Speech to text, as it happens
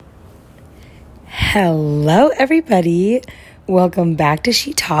Hello, everybody. Welcome back to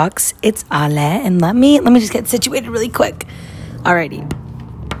She Talks. It's Ale, and let me just get situated really quick. Alrighty.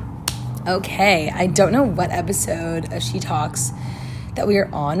 Okay, I don't know what episode of She Talks that we are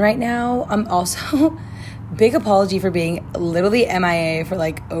on right now. I'm also big apology for being literally MIA for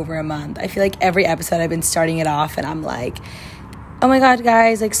like over a month. I feel like every episode I've been starting it off and I'm like, oh my God,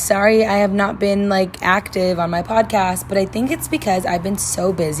 guys, like, sorry I have not been like active on my podcast, but I think it's because I've been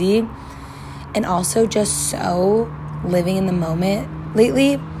so busy and also just so living in the moment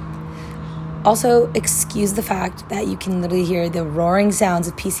lately. Also, excuse the fact that you can literally hear the roaring sounds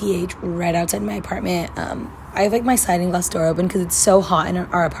of PCH right outside my apartment. I have like my sliding glass door open because it's so hot in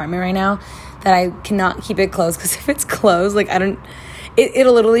our apartment right now that I cannot keep it closed, because if it's closed, like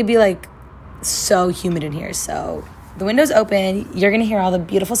it'll literally be like so humid in here. So the window's open. You're going to hear all the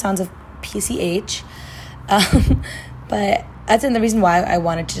beautiful sounds of PCH. But that's the reason why I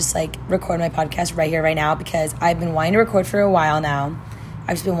wanted to just like record my podcast right here, right now, because I've been wanting to record for a while now.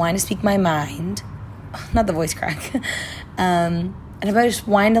 I've just been wanting to speak my mind. Not the voice crack. And I've just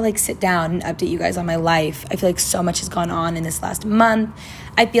wanted to like sit down and update you guys on my life. I feel like so much has gone on in this last month.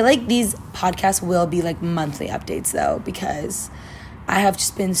 I feel like these podcasts will be like monthly updates though, because I have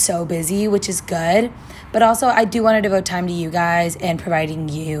just been so busy, which is good. But also I do want to devote time to you guys and providing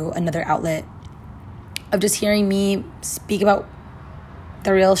you another outlet of just hearing me speak about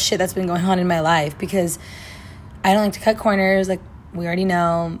the real shit that's been going on in my life, because I don't like to cut corners. Like we already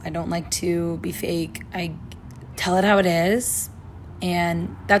know, I don't like to be fake. I tell it how it is.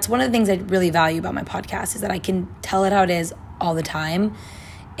 And that's one of the things I really value about my podcast, is that I can tell it how it is all the time.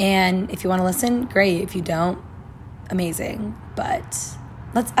 And if you want to listen, great. If you don't, amazing. But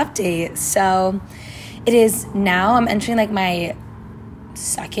let's update. So it is now, I'm entering like my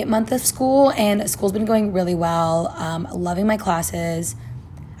second month of school, and school's been going really well. Loving my classes.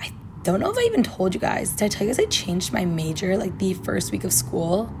 I don't know if I even told you guys. Did I tell you guys I changed my major like the first week of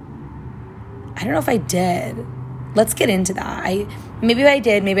school? I don't know if I did. Let's get into that. Maybe I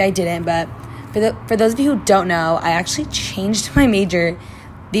did, maybe I didn't, but for those of you who don't know, I actually changed my major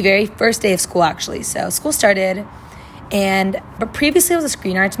the very first day of school, actually. So school started, but previously I was a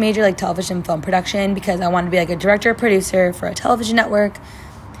screen arts major, like television and film production, because I wanted to be like a director or producer for a television network.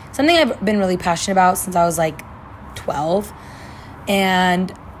 Something I've been really passionate about since I was like 12.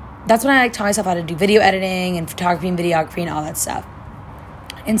 And that's when I like taught myself how to do video editing and photography and videography and all that stuff.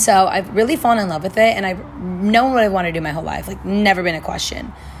 And so I've really fallen in love with it, and I've known what I want to do my whole life, like never been a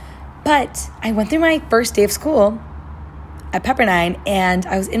question. But I went through my first day of school at Pepperdine, and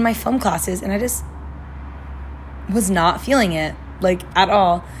I was in my film classes, and I just was not feeling it, like at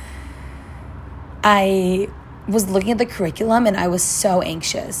all. I was looking at the curriculum, and I was so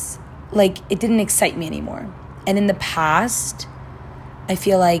anxious. Like it didn't excite me anymore. And in the past, I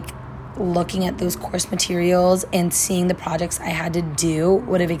feel like looking at those course materials and seeing the projects I had to do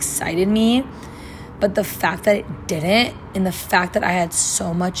would have excited me. But the fact that it didn't, and the fact that I had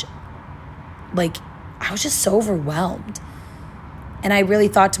so much, like, I was just so overwhelmed. And I really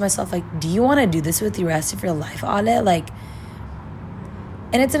thought to myself, like, do you want to do this with the rest of your life, Ale? Like,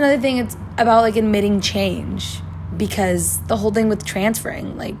 and it's another thing, it's about, like, admitting change. Because the whole thing with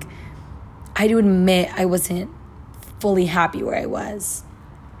transferring, like, I do admit I wasn't fully happy where I was.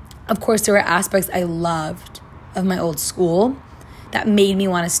 Of course, there were aspects I loved of my old school that made me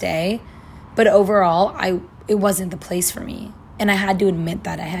want to stay. But overall, it wasn't the place for me. And I had to admit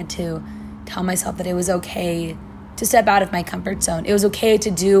that. I had to tell myself that it was okay to step out of my comfort zone. It was okay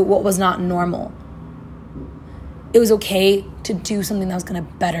to do what was not normal. It was okay to do something that was going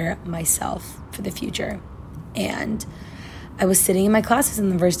to better myself for the future. And I was sitting in my classes on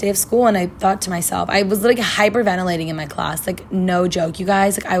the first day of school, and I thought to myself, I was like hyperventilating in my class, like no joke, you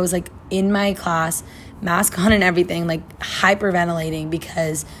guys. Like I was like in my class, mask on and everything, like hyperventilating,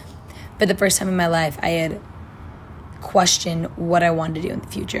 because for the first time in my life, I had questioned what I wanted to do in the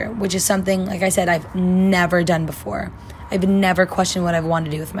future, which is something, like I said, I've never done before. I've never questioned what I've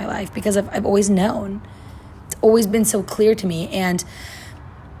wanted to do with my life, because I've always known. It's always been so clear to me, and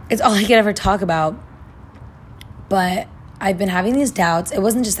it's all I could ever talk about. But I've been having these doubts. It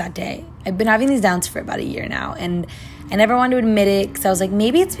wasn't just that day. I've been having these doubts for about a year now, and I never wanted to admit it, because I was like,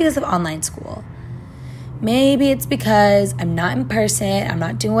 maybe it's because of online school. Maybe it's because I'm not in person. I'm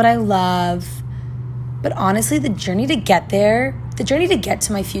not doing what I love. But honestly, the journey to get there, the journey to get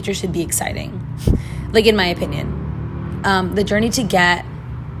to my future should be exciting. Like, in my opinion. The journey to get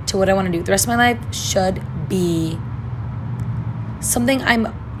to what I want to do the rest of my life should be something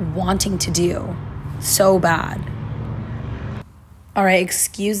I'm wanting to do so bad. All right,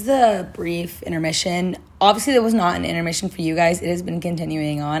 excuse the brief intermission. obviously there was not an intermission for you guys. It has been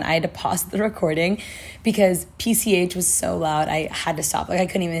continuing on. I had to pause the recording because PCH was so loud. I had to stop. Like, I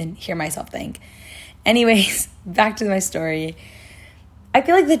couldn't even hear myself think. Anyways, back to my story. I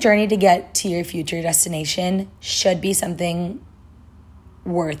feel like the journey to get to your future destination should be something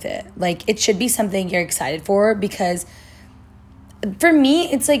worth it. Like, it should be something you're excited for, because for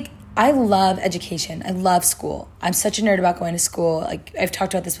me, it's like, I love education. I love school. I'm such a nerd about going to school. Like, I've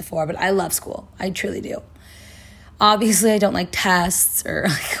talked about this before, but I love school. I truly do. Obviously, I don't like tests or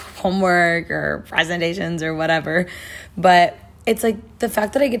like homework or presentations or whatever, but it's like the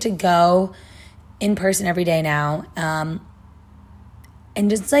fact that I get to go in person every day now, and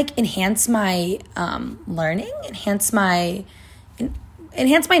just like enhance my learning, enhance my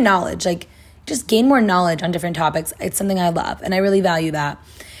knowledge, like just gain more knowledge on different topics. It's something I love, and I really value that.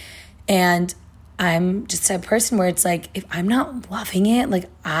 And I'm just a person where it's like, if I'm not loving it, like,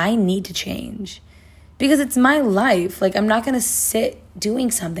 I need to change, because it's my life. Like, I'm not going to sit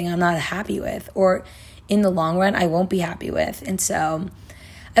doing something I'm not happy with, or in the long run, I won't be happy with. And so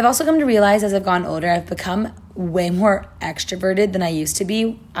I've also come to realize, as I've gotten older, I've become way more extroverted than I used to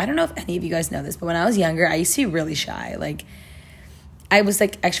be. I don't know if any of you guys know this, but when I was younger, I used to be really shy. Like, I was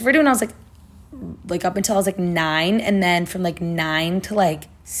like extroverted when I was like up until I was like 9, and then from like 9 to like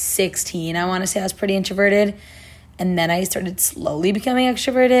 16, I want to say I was pretty introverted, and then I started slowly becoming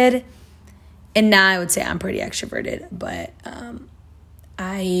extroverted, and now I would say I'm pretty extroverted. But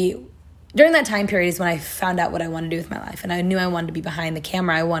during that time period is when I found out what I wanted to do with my life, and I knew I wanted to be behind the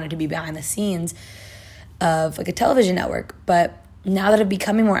camera. I wanted to be behind the scenes of like a television network. But now that I'm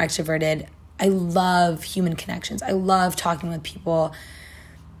becoming more extroverted, I love human connections. I love talking with people.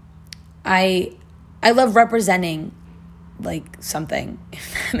 I love representing like something,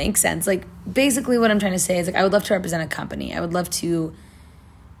 if that makes sense. Like, basically what I'm trying to say is, like, I would love to represent a company. I would love to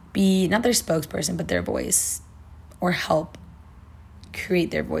be not their spokesperson, but their voice, or help create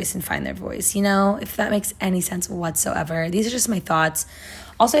their voice and find their voice, you know, if that makes any sense whatsoever. These are just my thoughts.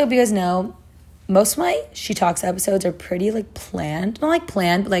 Also, I hope you guys know, most of my She Talks episodes are pretty like planned. Not like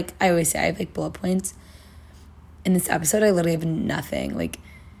planned, but like I always say, I have like bullet points. In this episode, I literally have nothing. Like,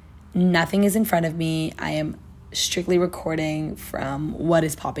 nothing is in front of me. I am strictly recording from what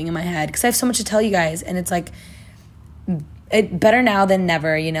is popping in my head, because I have so much to tell you guys, and it's like, it better now than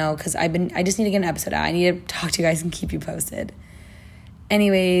never, you know, because I just need to get an episode out. I need to talk to you guys and keep you posted.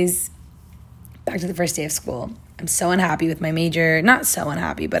 Anyways, back to the first day of school. I'm so unhappy with my major. Not so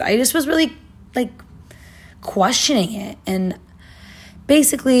unhappy, but I just was really like questioning it. And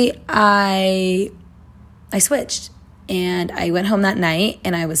basically I switched, and I went home that night,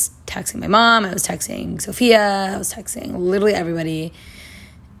 and I was texting my mom, I was texting Sophia, I was texting literally everybody,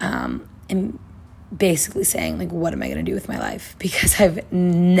 and basically saying, like, what am I going to do with my life? Because I've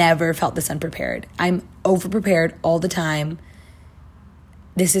never felt this unprepared. I'm overprepared all the time.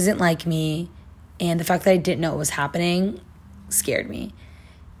 This isn't like me. And the fact that I didn't know what was happening scared me.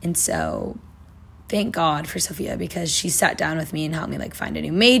 And so thank God for Sophia, because she sat down with me and helped me like find a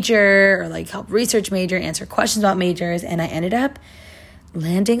new major, or like help research major, answer questions about majors. And I ended up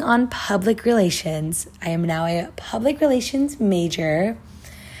landing on public relations. I am now a public relations major.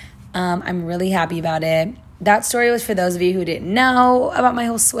 I'm really happy about it. That story was for those of you who didn't know about my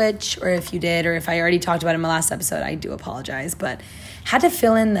whole switch, or if you did, or if I already talked about it in my last episode, I do apologize, but had to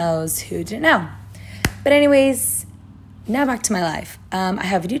fill in those who didn't know. But anyways, now back to my life. I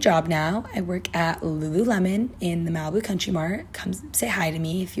have a new job now. I work at Lululemon in the Malibu Country Mart. Come say hi to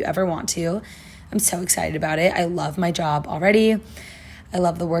me if you ever want to. I'm so excited about it. I love my job already. I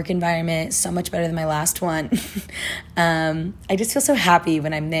love the work environment so much better than my last one. I just feel so happy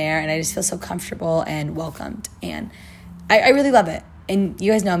when I'm there, and I just feel so comfortable and welcomed, and I really love it. And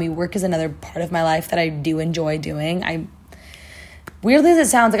you guys know me, work is another part of my life that I do enjoy doing. Weirdly as it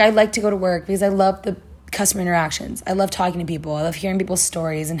sounds, like, I like to go to work because I love the customer interactions. I love talking to people. I love hearing people's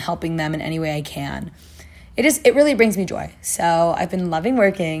stories and helping them in any way I can. It really brings me joy. So I've been loving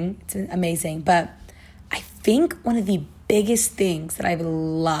working. It's amazing. But I think one of the biggest things that I've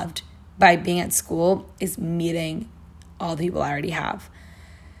loved by being at school is meeting all the people I already have.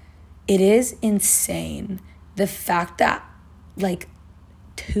 It is insane. The fact that like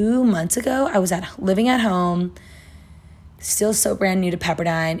 2 months ago, I was living at home, still so brand new to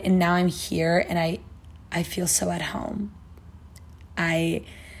Pepperdine, and now I'm here and I feel so at home.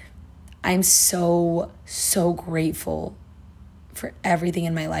 I'm so grateful for everything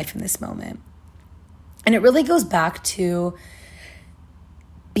in my life in this moment. And it really goes back to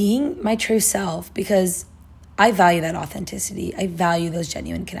being my true self, because I value that authenticity. I value those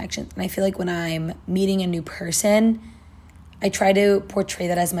genuine connections. And I feel like when I'm meeting a new person, I try to portray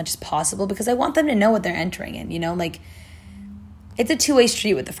that as much as possible because I want them to know what they're entering in, like it's a two-way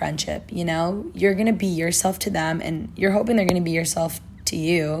street with the friendship, You're going to be yourself to them and you're hoping they're going to be yourself to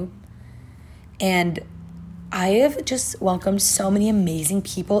you. And I have just welcomed so many amazing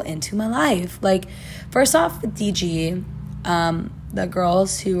people into my life. Like, first off, with DG, the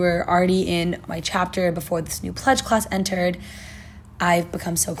girls who were already in my chapter before this new pledge class entered, I've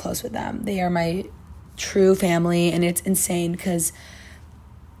become so close with them. They are my true family, and it's insane because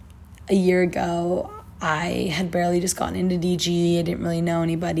a year ago I had barely just gotten into DG. I didn't really know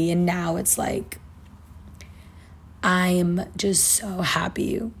anybody, and now it's like I'm just so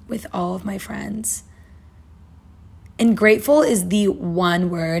happy with all of my friends. And grateful is the one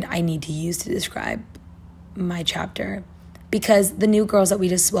word I need to use to describe my chapter, because the new girls that we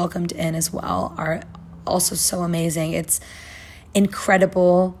just welcomed in as well are also so amazing. It's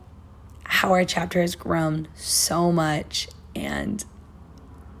incredible how our chapter has grown so much, and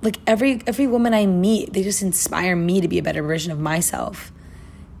like every woman I meet, they just inspire me to be a better version of myself.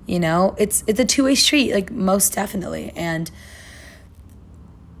 It's a two-way street, like most definitely. And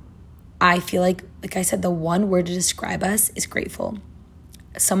I feel like I said, the one word to describe us is grateful.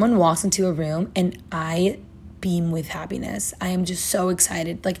 Someone walks into a room and I beam with happiness. I am just so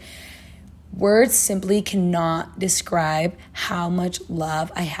excited. Like, words simply cannot describe how much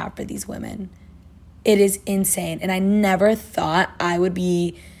love I have for these women. It is insane. And I never thought I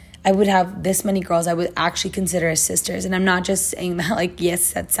would have this many girls I would actually consider as sisters. And I'm not just saying that, like,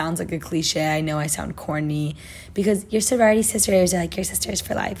 yes, that sounds like a cliche. I know I sound corny because your sorority sisters are like your sisters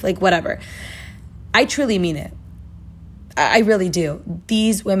for life, like whatever. I truly mean it. I really do.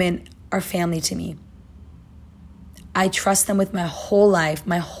 These women are family to me. I trust them with my whole life,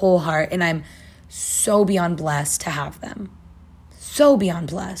 my whole heart, and I'm so beyond blessed to have them. So beyond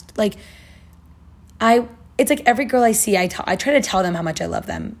blessed. Like, it's like every girl I see, I try to tell them how much I love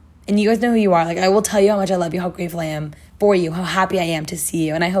them. And you guys know who you are. Like, I will tell you how much I love you, how grateful I am for you, how happy I am to see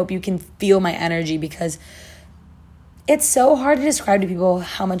you. And I hope you can feel my energy, because it's so hard to describe to people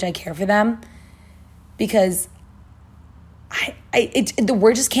how much I care for them, because the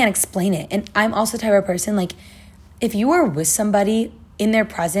word just can't explain it. And I'm also the type of person, like, if you are with somebody in their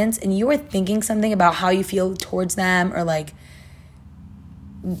presence and you are thinking something about how you feel towards them, or like,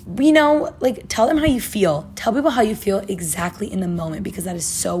 like, tell them how you feel. Tell people how you feel exactly in the moment, because that is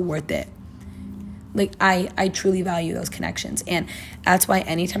so worth it. Like, I truly value those connections. And that's why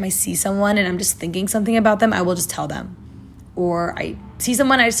anytime I see someone and I'm just thinking something about them, I will just tell them. Or I see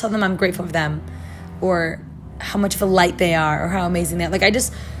someone, I just tell them I'm grateful for them, or how much of a light they are, or how amazing they are. Like,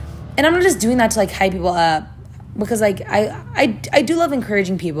 and I'm not just doing that to like hype people up, because like I do love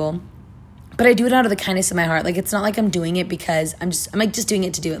encouraging people, but I do it out of the kindness of my heart. Like, it's not like I'm doing it because I'm like just doing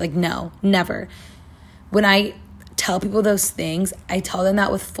it to do it. Like, no, never. When I tell people those things, I tell them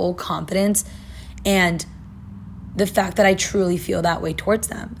that with full confidence and the fact that I truly feel that way towards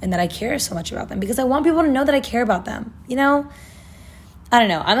them and that I care so much about them, because I want people to know that I care about them. I don't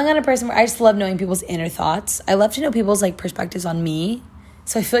know. I'm the kind of person where I just love knowing people's inner thoughts. I love to know people's like perspectives on me.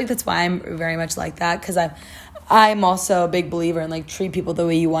 So I feel like that's why I'm very much like that, because I'm also a big believer in like treat people the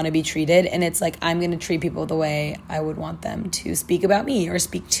way you want to be treated. And it's like, I'm going to treat people the way I would want them to speak about me or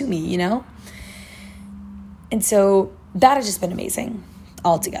speak to me, And so that has just been amazing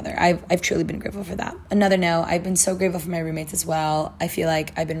altogether. I've truly been grateful for that. Another note, I've been so grateful for my roommates as well. I feel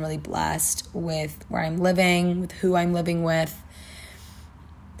like I've been really blessed with where I'm living, with who I'm living with.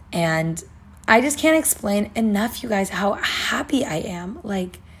 And I just can't explain enough, you guys, how happy I am.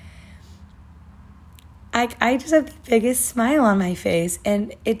 Like, I just have the biggest smile on my face,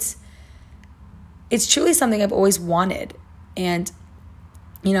 and it's truly something I've always wanted. And,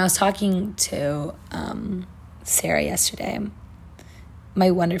 I was talking to Sarah yesterday,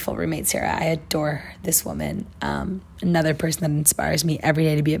 my wonderful roommate, Sarah. I adore this woman, another person that inspires me every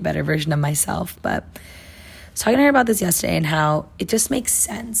day to be a better version of myself. But I was talking to her about this yesterday and how it just makes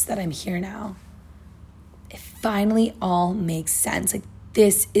sense that I'm here now. It finally all makes sense. Like,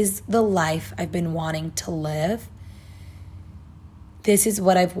 this is the life I've been wanting to live. This is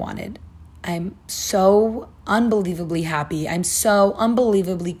what I've wanted. I'm so unbelievably happy. I'm so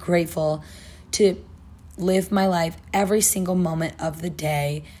unbelievably grateful to live my life every single moment of the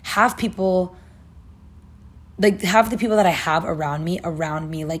day. Have the people that I have around me.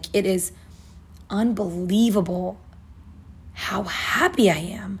 Like, it is unbelievable how happy I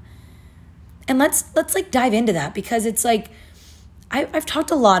am. And let's like dive into that, because it's like, I've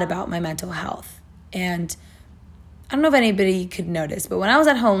talked a lot about my mental health, and I don't know if anybody could notice, but when I was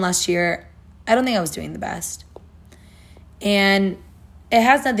at home last year, I don't think I was doing the best. And it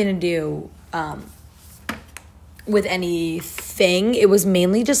has nothing to do, with anything. It was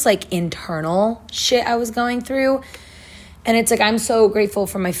mainly just like internal shit I was going through. And it's like, I'm so grateful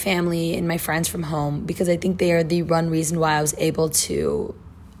for my family and my friends from home, because I think they are the one reason why I was able to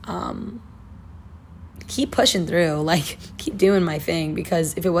keep pushing through, like keep doing my thing.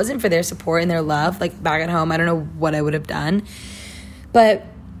 Because if it wasn't for their support and their love, like back at home, I don't know what I would have done. But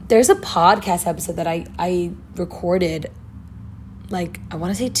there's a podcast episode that I recorded, like, I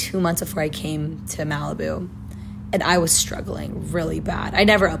want to say 2 months before I came to Malibu. And I was struggling really bad. I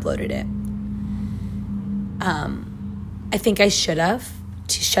never uploaded it. I think I should have,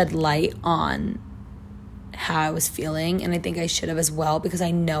 to shed light on how I was feeling. And I think I should have as well, because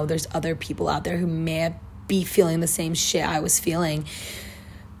I know there's other people out there who may be feeling the same shit I was feeling.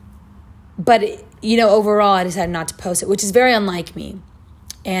 But, you know, overall, I decided not to post it, which is very unlike me.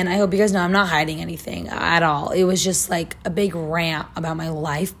 And I hope you guys know I'm not hiding anything at all. It was just like a big rant about my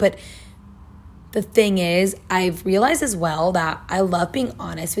life. But the thing is, I've realized as well that I love being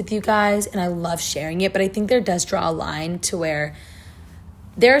honest with you guys and I love sharing it, but I think there does draw a line to where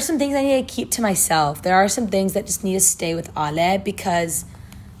there are some things I need to keep to myself. There are some things that just need to stay with Ale, because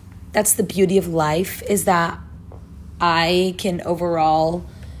that's the beauty of life, is that I can overall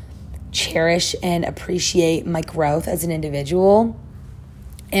cherish and appreciate my growth as an individual.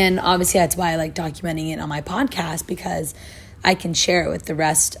 And obviously that's why I like documenting it on my podcast, because I can share it with the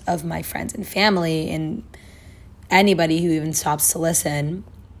rest of my friends and family and anybody who even stops to listen.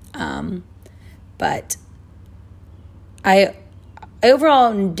 But I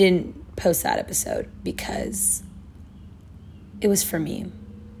overall didn't post that episode because it was for me.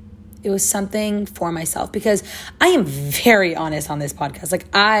 It was something for myself, because I am very honest on this podcast. Like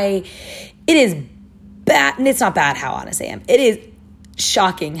it is bad, and it's not bad how honest I am. It is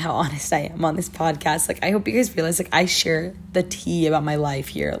shocking how honest I am on this podcast. Like, I hope you guys realize, like, I share the tea about my life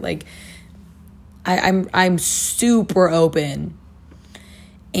here. Like, I'm super open.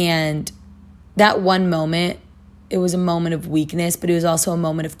 And that one moment, it was a moment of weakness, but it was also a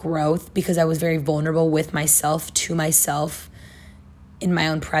moment of growth, because I was very vulnerable with myself, to myself, in my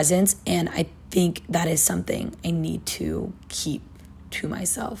own presence. And I think that is something I need to keep to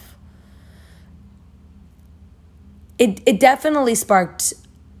myself. It definitely sparked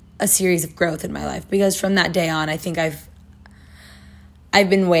a series of growth in my life, because from that day on, I think I've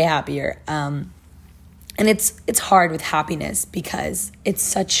been way happier. And it's hard with happiness, because it's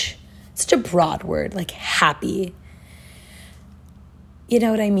such a broad word, like happy. You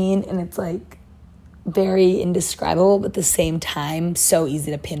know what I mean? And it's like very indescribable, but at the same time, so easy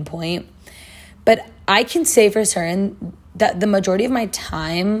to pinpoint. But I can say for certain that the majority of my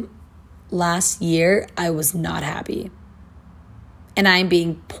time last year, I was not happy. And I'm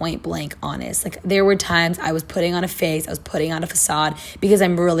being point blank honest. Like, there were times I was putting on a face, I was putting on a facade, because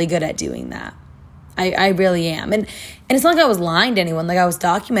I'm really good at doing that. I really am. And it's not like I was lying to anyone. Like, I was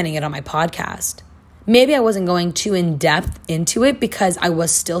documenting it on my podcast. Maybe I wasn't going too in depth into it because I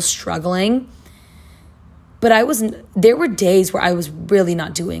was still struggling. But there were days where I was really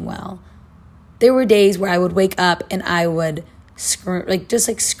not doing well. There were days where I would wake up and I would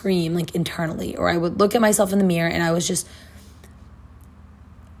scream, like internally. Or I would look at myself in the mirror and I was just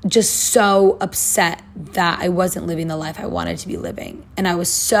so upset that I wasn't living the life I wanted to be living. And I was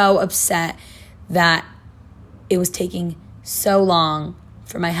so upset that it was taking so long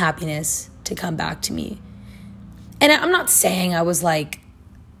for my happiness to come back to me. And I'm not saying I was like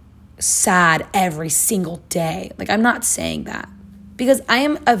sad every single day. Like, I'm not saying that, because I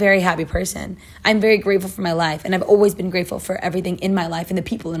am a very happy person. I'm very grateful for my life, and I've always been grateful for everything in my life and the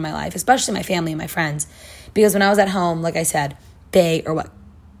people in my life, especially my family and my friends. Because when I was at home, like I said, they are what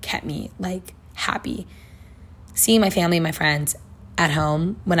kept me like happy. Seeing my family and my friends at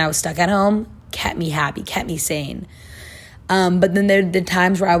home when I was stuck at home kept me happy, kept me sane. But then there were the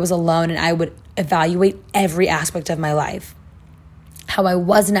times where I was alone and I would evaluate every aspect of my life. How I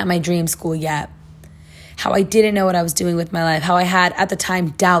wasn't at my dream school yet. How I didn't know what I was doing with my life. How I had, at the time,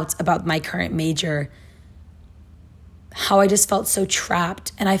 doubts about my current major. How I just felt so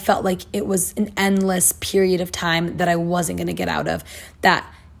trapped. And I felt like it was an endless period of time that I wasn't going to get out of. That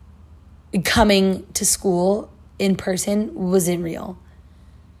coming to school in person wasn't real.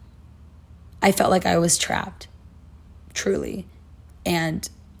 I felt like I was trapped. Truly. And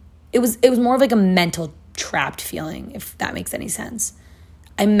it was more of like a mental trapped feeling, if that makes any sense.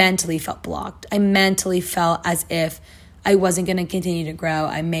 I mentally felt blocked. I mentally felt as if I wasn't going to continue to grow.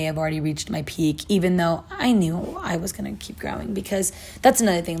 I may have already reached my peak, even though I knew I was going to keep growing. Because that's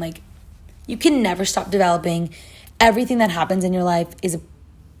another thing. Like, you can never stop developing. Everything that happens in your life is a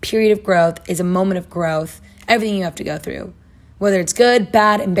period of growth, is a moment of growth. Everything you have to go through. Whether it's good,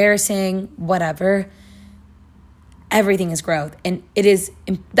 bad, embarrassing, whatever. everything is growth. And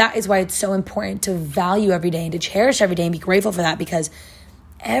that is why it's so important to value every day and to cherish every day and be grateful for that, because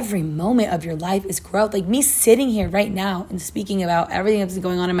every moment of your life is growth. Like me sitting here right now and speaking about everything that's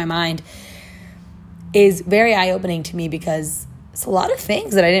going on in my mind is very eye-opening to me, because it's a lot of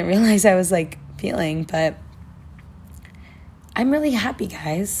things that I didn't realize I was like feeling. But I'm really happy,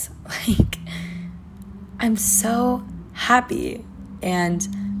 guys. Like, I'm so happy, and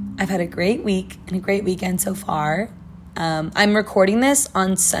I've had a great week and a great weekend so far. I'm recording this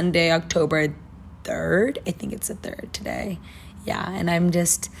on Sunday, October 3rd. I think it's the 3rd today. Yeah, and I'm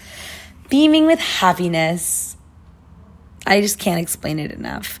just beaming with happiness. I just can't explain it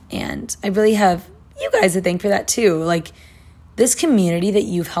enough. And I really have you guys to thank for that too. Like, this community that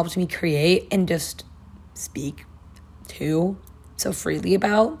you've helped me create and just speak to so freely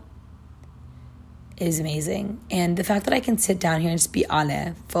about is amazing. And the fact that I can sit down here and just be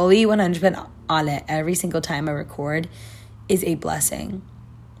Ale, fully 100% Ale every single time I record is a blessing.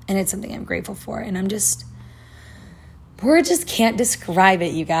 And it's something I'm grateful for. And words just can't describe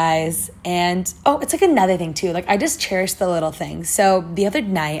it, you guys. And, it's like another thing too. Like, I just cherish the little things. So the other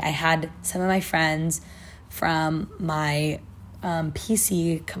night I had some of my friends from my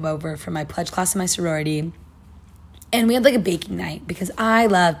PC come over for my pledge class in my sorority. And we had like a baking night, because I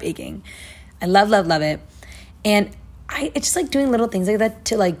love baking. I love it. And it's just like doing little things like that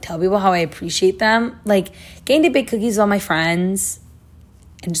to like tell people how I appreciate them. Like getting to bake cookies with all my friends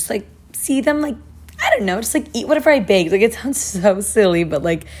and just like see them, like, I don't know, just like eat whatever I baked. Like, it sounds so silly, but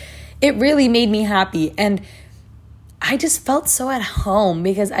like it really made me happy. And I just felt so at home,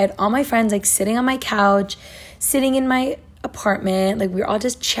 because I had all my friends like sitting on my couch, sitting in my apartment. Like, we were all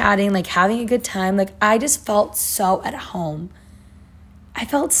just chatting, like having a good time. Like, I just felt so at home. I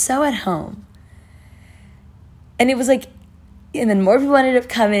felt so at home. And it was like, and then more people ended up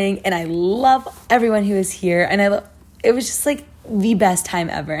coming, and I love everyone who was here. And it was just like the best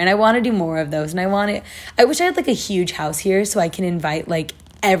time ever. And I want to do more of those. And I wish I had like a huge house here so I can invite like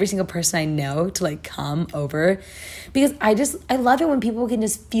every single person I know to like come over, because I love it when people can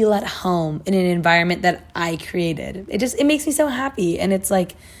just feel at home in an environment that I created. It makes me so happy. And it's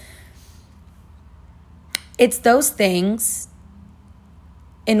like, it's those things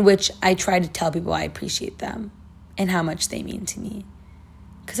in which I try to tell people I appreciate them and how much they mean to me.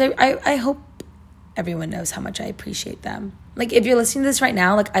 Because I hope everyone knows how much I appreciate them. Like, if you're listening to this right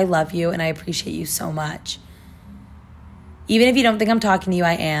now, like, I love you and I appreciate you so much. Even if you don't think I'm talking to you,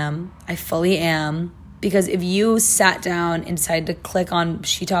 I am. I fully am. Because if you sat down and decided to click on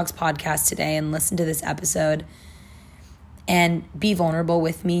She Talks podcast today and listen to this episode and be vulnerable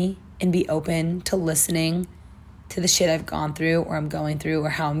with me and be open to listening to the shit I've gone through or I'm going through or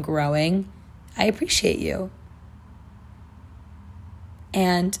how I'm growing, I appreciate you.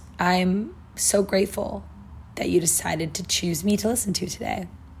 And I'm so grateful that you decided to choose me to listen to today.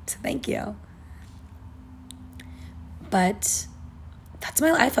 So thank you. But that's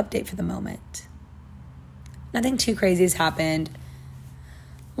my life update for the moment. Nothing too crazy has happened.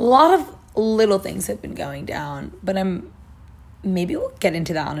 A lot of little things have been going down, but maybe we'll get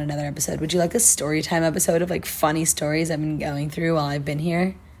into that on another episode. Would you like a story time episode of like funny stories I've been going through while I've been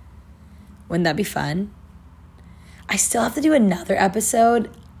here? Wouldn't that be fun? I still have to do another episode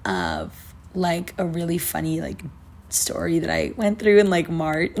of like a really funny like story that I went through in like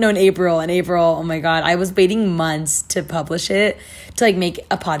in April. Oh my God, I was waiting months to publish it, to like make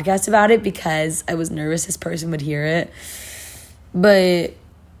a podcast about it, because I was nervous this person would hear it. But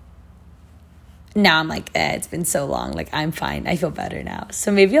now I'm like, it's been so long. Like, I'm fine. I feel better now. So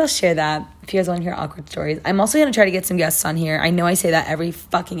maybe I'll share that if you guys want to hear awkward stories. I'm also going to try to get some guests on here. I know I say that every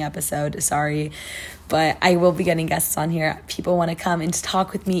fucking episode. Sorry. But I will be getting guests on here. People want to come and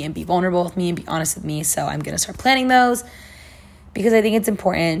talk with me and be vulnerable with me and be honest with me. So I'm going to start planning those, because I think it's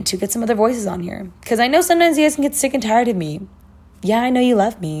important to get some other voices on here. Because I know sometimes you guys can get sick and tired of me. Yeah, I know you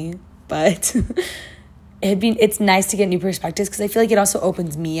love me. But it's nice to get new perspectives, because I feel like it also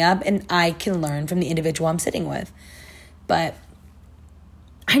opens me up and I can learn from the individual I'm sitting with. But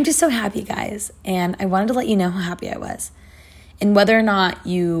I'm just so happy, guys. And I wanted to let you know how happy I was. And whether or not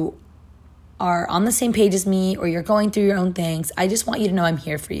you are on the same page as me or you're going through your own things, I just want you to know I'm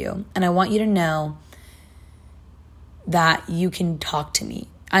here for you. And I want you to know that you can talk to me.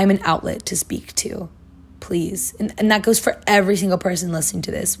 I'm an outlet to speak to. Please. And that goes for every single person listening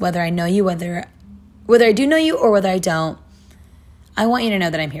to this, whether I know you, whether I do know you or whether I don't. I want you to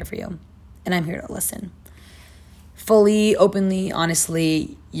know that I'm here for you and I'm here to listen. Fully, openly,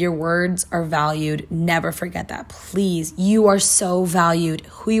 honestly, your words are valued. Never forget that. Please, you are so valued.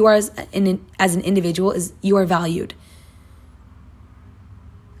 Who you are as an individual is you are valued.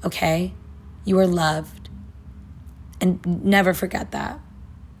 Okay? You are loved. And never forget that.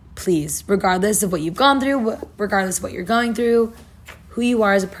 Please, regardless of what you've gone through, regardless of what you're going through, who you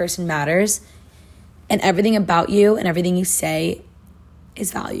are as a person matters. And everything about you and everything you say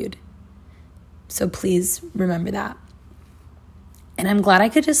is valued. So please remember that. And I'm glad I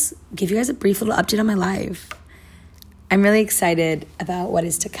could just give you guys a brief little update on my life. I'm really excited about what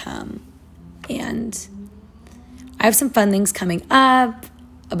is to come. And I have some fun things coming up,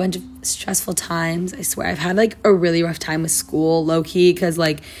 a bunch of stressful times. I swear I've had like a really rough time with school, low-key, because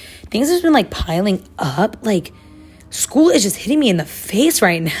like things have been like piling up. Like school is just hitting me in the face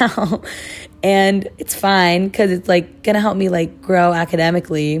right now. And it's fine because it's like going to help me like grow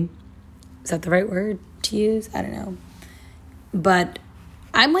academically. Is that the right word to use? I don't know. But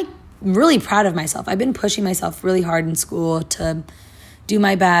I'm like really proud of myself. I've been pushing myself really hard in school to do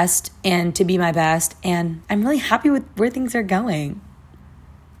my best and to be my best. And I'm really happy with where things are going.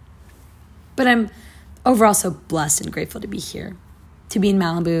 But I'm overall so blessed and grateful to be here, to be in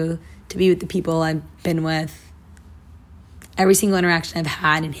Malibu, to be with the people I've been with. Every single interaction I've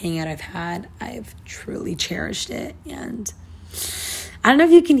had and hangout I've had, I've truly cherished it. And I don't know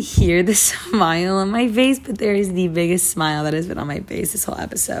if you can hear the smile on my face, but there is the biggest smile that has been on my face this whole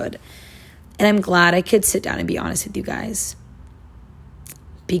episode. And I'm glad I could sit down and be honest with you guys,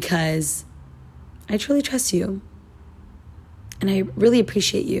 because I truly trust you. And I really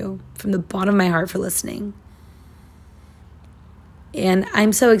appreciate you from the bottom of my heart for listening. And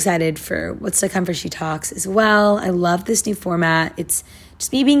I'm so excited for what's to come for She Talks as well. I love this new format. It's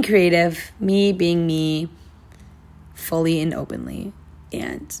just me being creative, me being me fully and openly.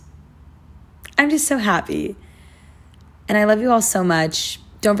 And I'm just so happy. And I love you all so much.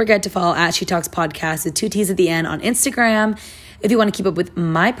 Don't forget to follow at She Talks Podcast with 2 T's at the end on Instagram. If you want to keep up with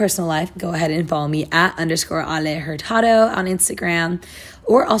my personal life, go ahead and follow me at _Ale Hurtado on Instagram.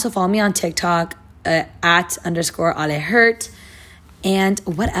 Or also follow me on TikTok at _Ale Hurt. And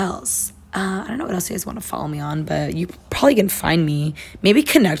what else? I don't know what else you guys want to follow me on, but you probably can find me. Maybe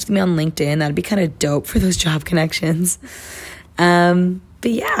connect with me on LinkedIn. That'd be kind of dope for those job connections.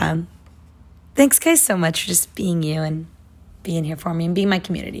 But yeah, thanks guys so much for just being you and being here for me and being my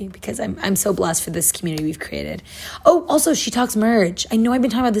community, because I'm so blessed for this community we've created. Oh, also She Talks merch. I know I've been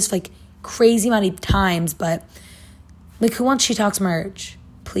talking about this like crazy amount of times, but like who wants She Talks merch?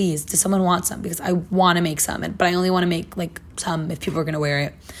 Please, does someone want some? Because I want to make some, but I only want to make like some if people are going to wear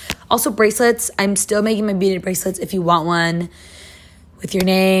it. Also bracelets. I'm still making my beaded bracelets. If you want one with your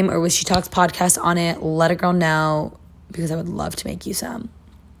name or with She Talks Podcast on it, let a girl know, because I would love to make you some.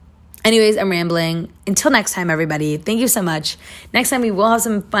 Anyways, I'm rambling. Until next time, everybody, thank you so much. Next time, we will have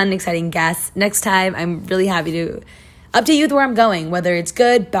some fun, exciting guests. Next time, I'm really happy to update you with where I'm going, whether it's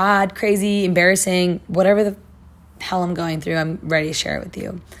good, bad, crazy, embarrassing, whatever the hell I'm going through, I'm ready to share it with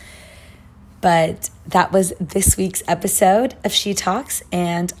you. But that was this week's episode of She Talks,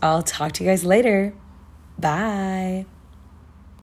 and I'll talk to you guys later. Bye.